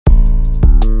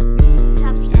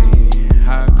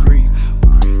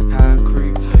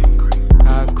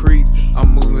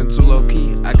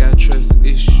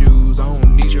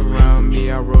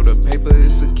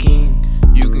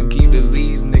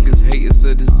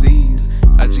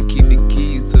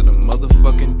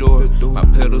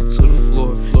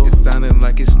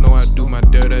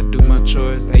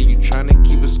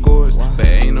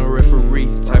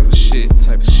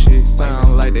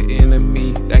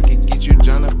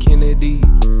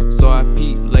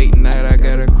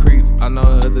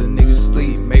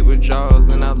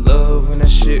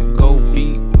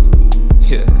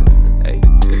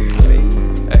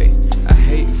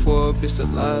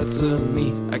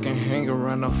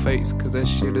fakes, cause that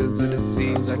shit is a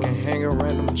disease. I can hang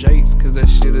around them jakes, cause that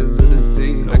shit is a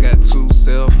disease. I got 2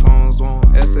 cell phones, won't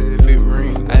answer if it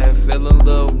ring. I had fell in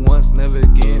love once, never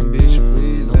again, bitch,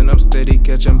 please. And I'm steady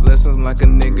catching blessings like a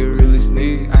nigga really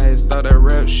sneeze. I had started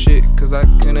rap shit, cause I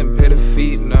couldn't pay the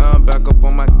fee. Now I'm back up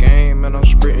on my game, and I'm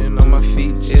sprinting on my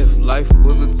feet. If life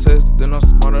was a test, then I'm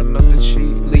smart enough to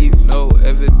cheat. Leave no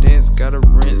evidence, gotta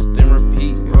rinse, then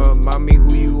repeat. Remind me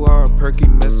who you are, perky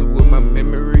messing with my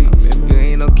memory. You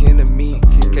ain't no kin to me,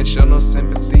 can't show no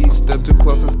sympathy. Step too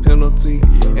close, it's penalty.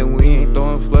 And we ain't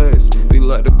throwing flags, we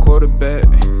like the quarterback.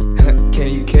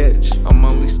 Can you catch? I'm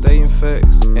only stating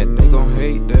facts, and they gon'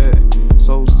 hate that.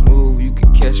 So smooth, you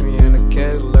can catch me in a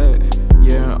Cadillac.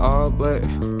 Yeah, in all black,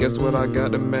 guess what I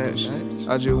got to match?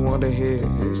 I just want a head,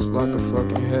 just like a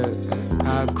fucking hat.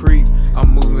 I creep,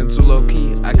 I'm moving too low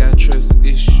key. I got trust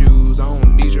issues, I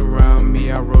don't need you around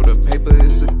me. I wrote a paper,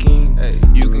 it's a king. Hey,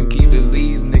 you can keep the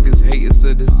leads, niggas hate, it's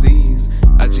a disease.